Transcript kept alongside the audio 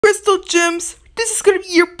crystal gems. This is gonna be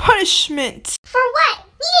your punishment. For what?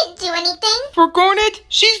 We didn't do anything. For Garnet,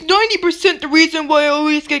 she's 90% the reason why I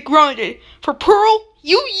always get grounded. For Pearl,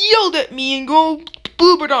 you yelled at me and go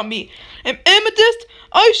bloobered on me. And Amethyst,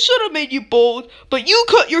 I should have made you bold, but you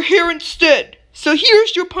cut your hair instead. So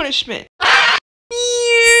here's your punishment.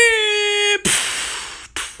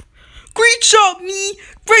 Great job, me.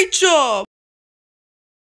 Great job.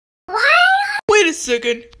 What? Wait a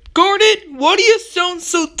second. Garnet, why do you sound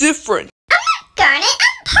so different? I'm not Garnet.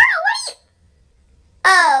 I'm Pearl. What are you?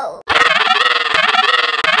 Oh.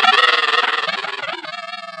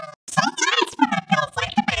 Sometimes when it feels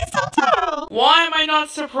like a mistletoe. Why am I not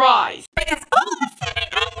surprised? Because all of a sudden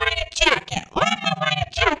I'm wearing a jacket. Why am I wearing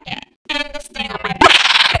a jacket? And this thing on my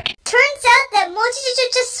back. Turns out that Mochi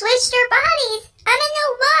just switched their bodies. I don't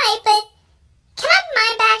know why, but can I have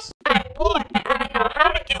mine back? I would, but I don't know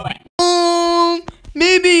how to do it.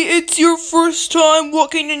 Maybe it's your first time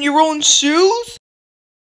walking in your own shoes?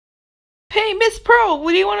 Hey, Miss Pearl,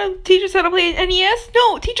 would you want to teach us how to play an NES?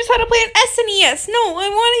 No, teach us how to play an SNES. No, I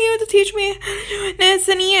want you to teach me an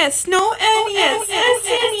SNES. No, NES,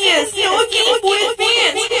 SNES. No, Game Boy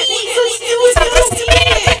Advance.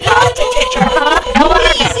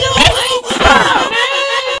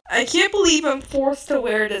 I can't believe I'm forced to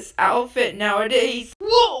wear this outfit nowadays.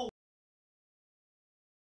 Whoa!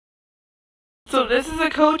 So this is a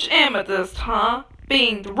Coach Amethyst, huh?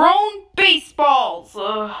 Being thrown baseballs.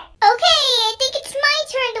 Okay, I think it's my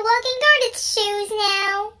turn to walk in Garnet's shoes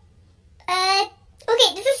now.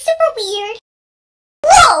 Okay, this is super weird.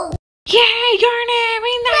 Whoa! Yay, Garnet!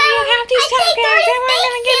 We know you have to stop this. I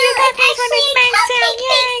want to give you cookies for this